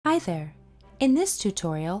Hi there! In this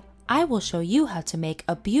tutorial, I will show you how to make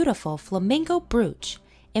a beautiful flamingo brooch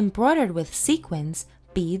embroidered with sequins,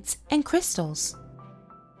 beads, and crystals.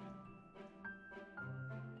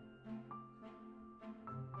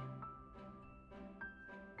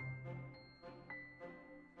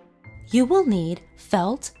 You will need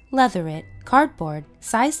felt, leatherette, cardboard,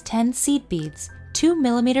 size 10 seed beads,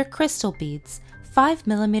 2mm crystal beads,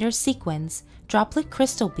 5mm sequins, droplet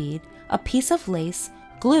crystal bead, a piece of lace,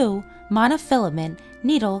 glue, monofilament,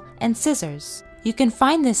 needle, and scissors. You can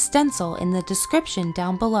find this stencil in the description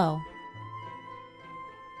down below.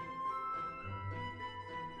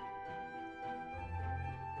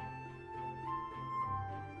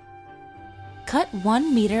 Cut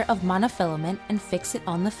 1 meter of monofilament and fix it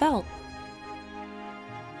on the felt.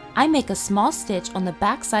 I make a small stitch on the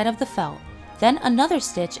back side of the felt, then another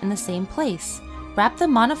stitch in the same place. Wrap the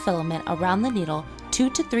monofilament around the needle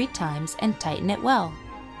 2 to 3 times and tighten it well.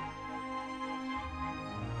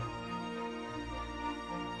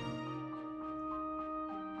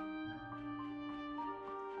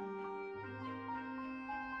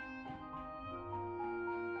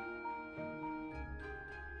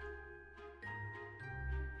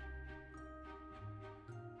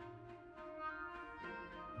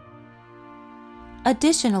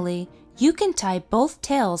 Additionally, you can tie both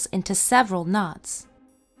tails into several knots.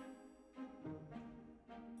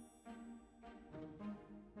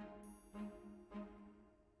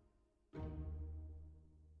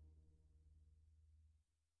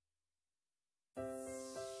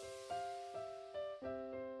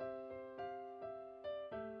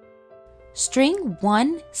 String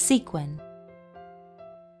 1 sequin.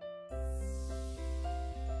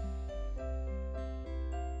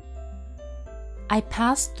 I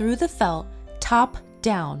pass through the felt top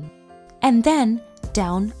down and then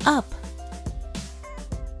down up.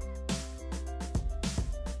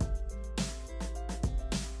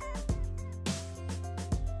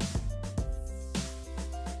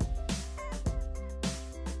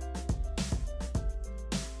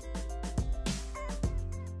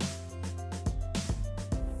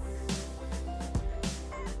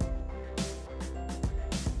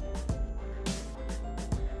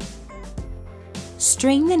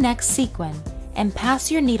 String the next sequin and pass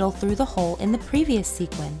your needle through the hole in the previous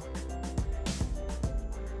sequin.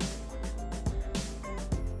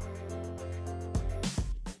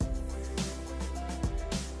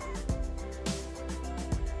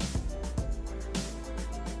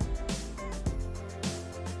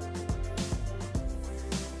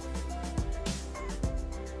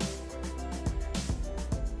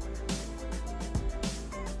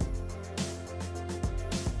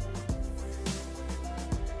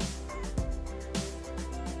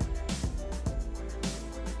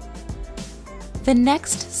 The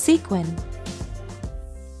next sequin.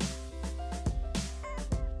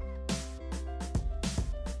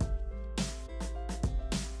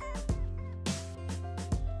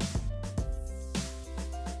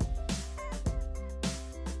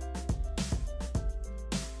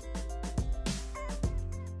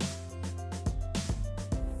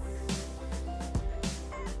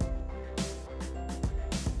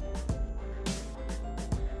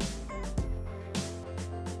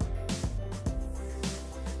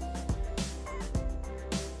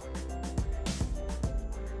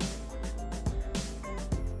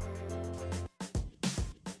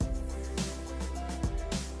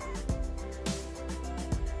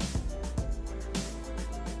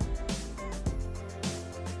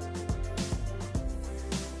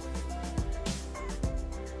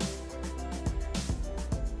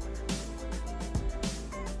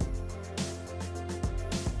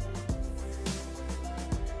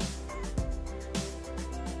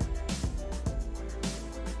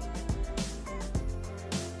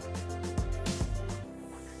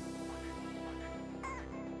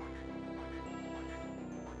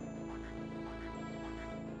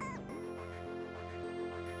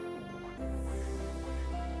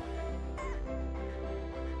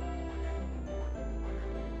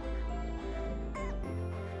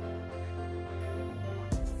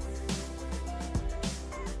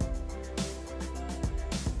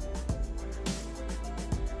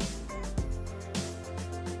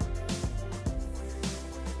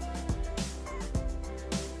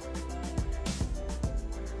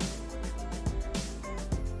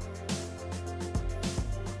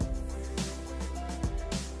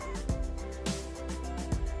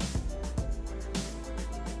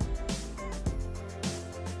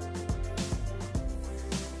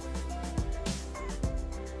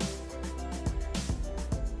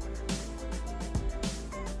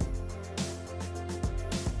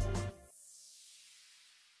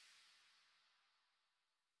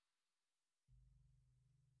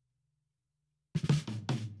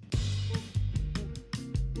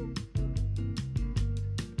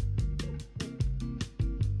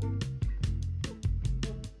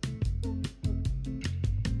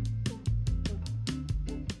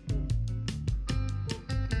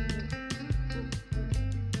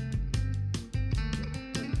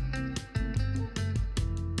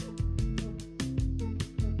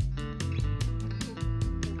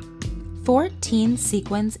 14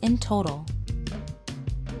 sequins in total.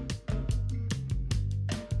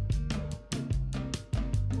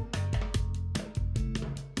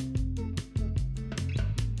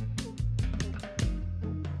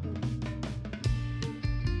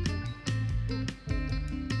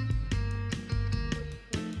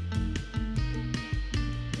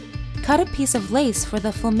 Cut a piece of lace for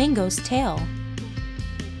the flamingo's tail.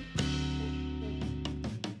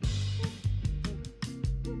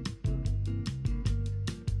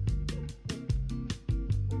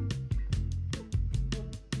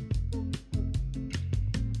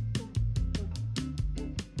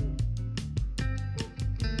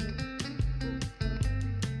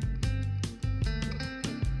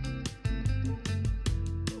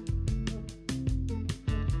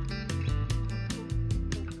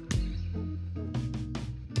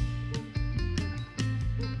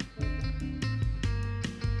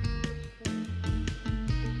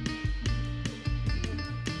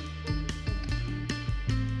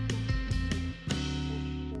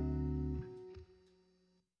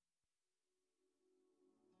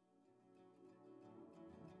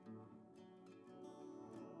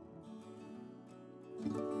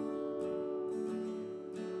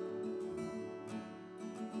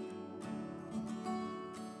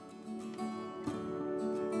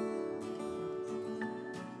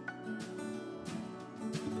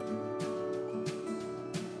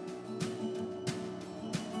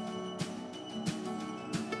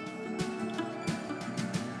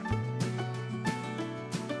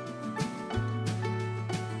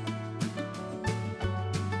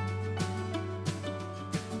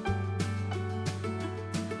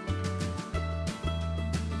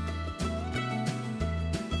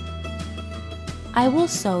 I will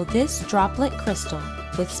sew this droplet crystal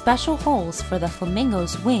with special holes for the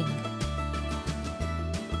flamingo's wing.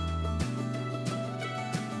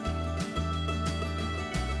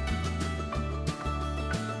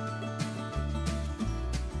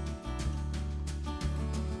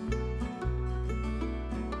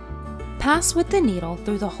 Pass with the needle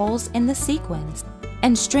through the holes in the sequins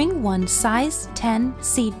and string one size 10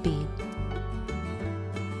 seed bead.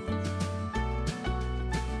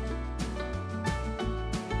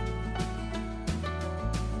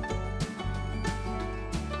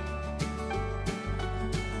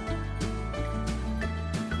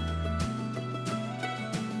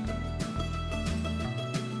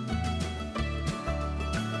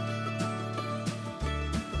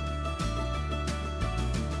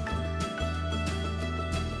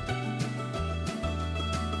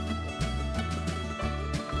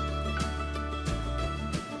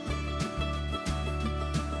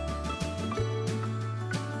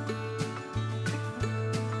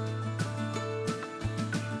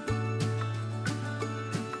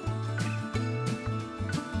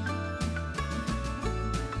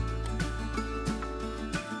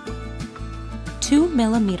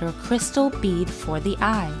 $2mm crystal bead for the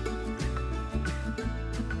eye.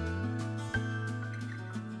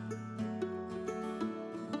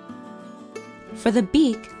 For the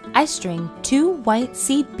beak, I string 2 white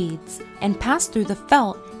seed beads and pass through the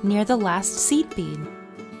felt near the last seed bead.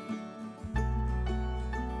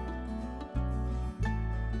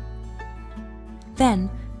 Then,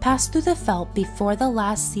 pass through the felt before the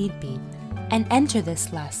last seed bead and enter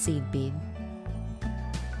this last seed bead.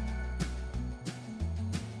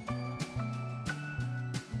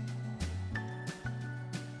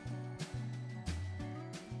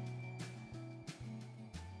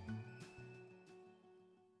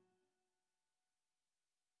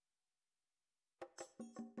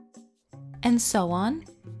 And so on.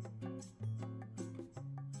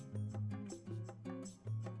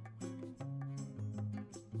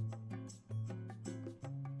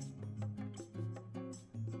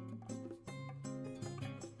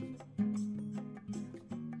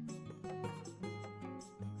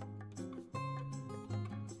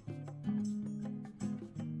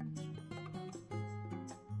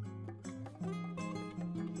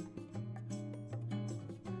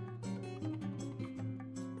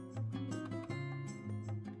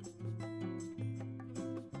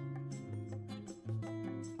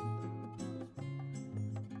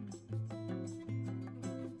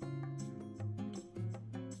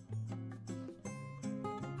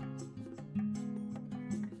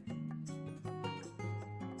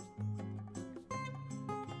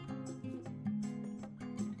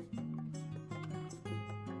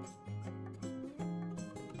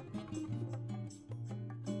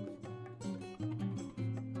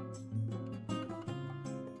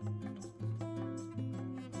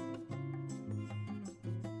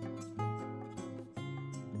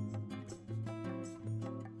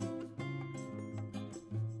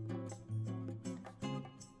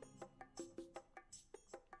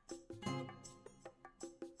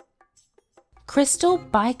 crystal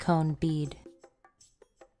bicone bead.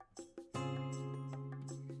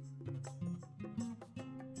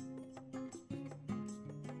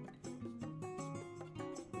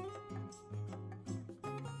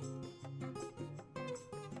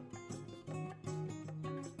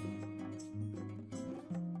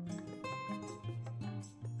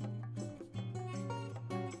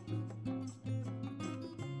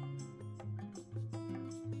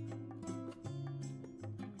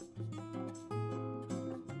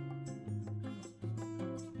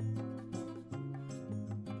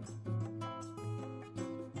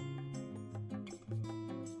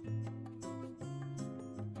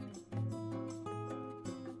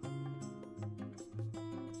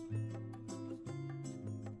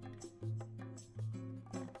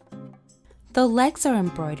 The legs are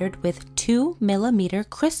embroidered with 2mm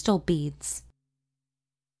crystal beads.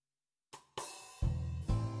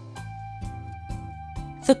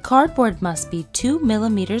 The cardboard must be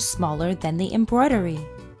 2mm smaller than the embroidery.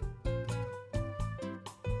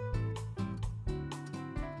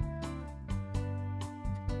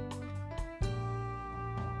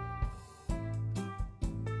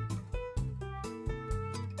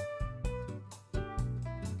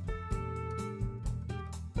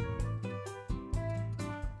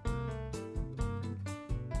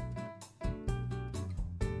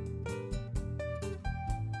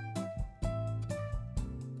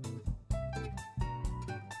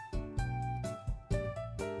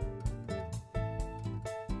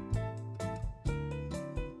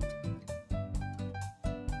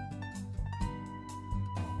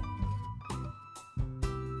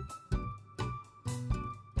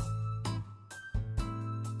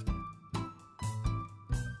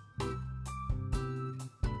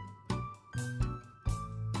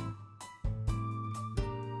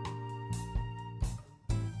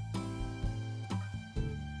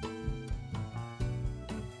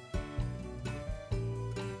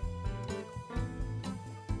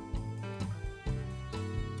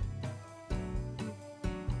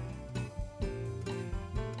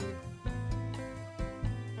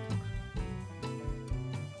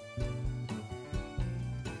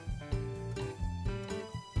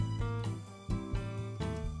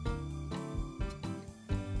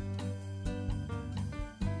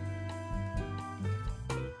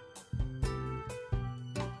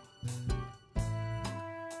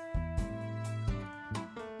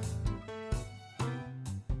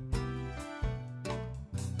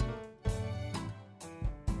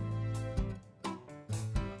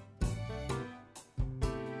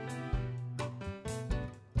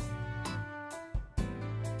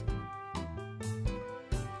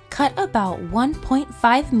 Cut about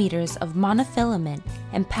 1.5 meters of monofilament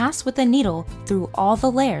and pass with a needle through all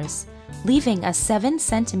the layers, leaving a 7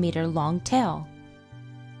 centimeter long tail.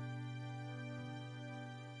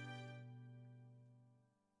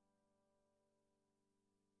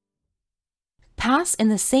 Pass in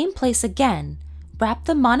the same place again. Wrap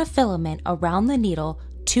the monofilament around the needle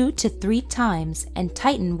 2 to 3 times and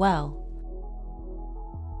tighten well.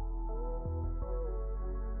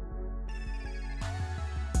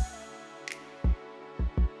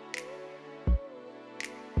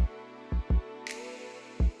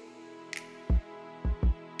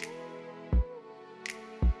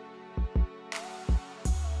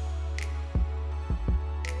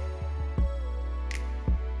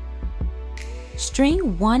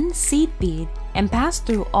 String 1 seed bead and pass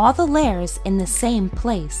through all the layers in the same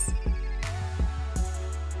place.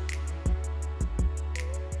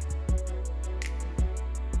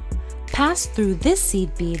 Pass through this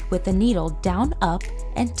seed bead with the needle down up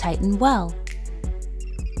and tighten well.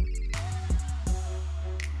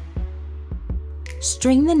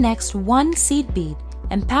 String the next 1 seed bead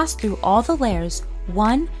and pass through all the layers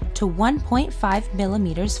 1 to 1.5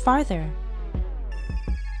 millimeters farther.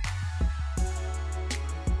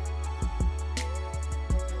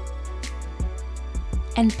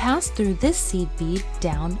 And pass through this seed bead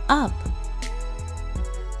down up.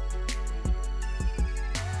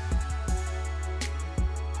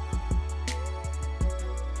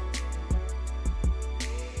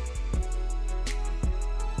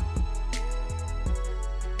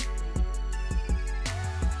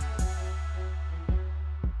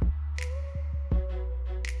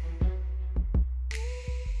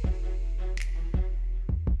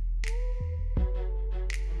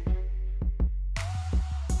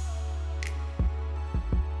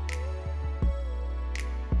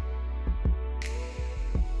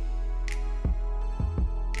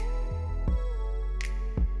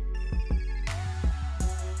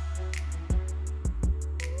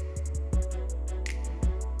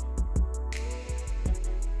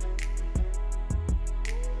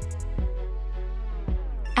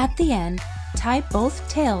 At the end, tie both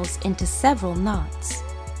tails into several knots.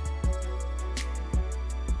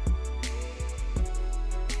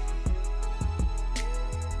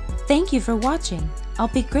 Thank you for watching. I'll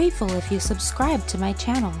be grateful if you subscribe to my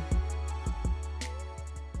channel.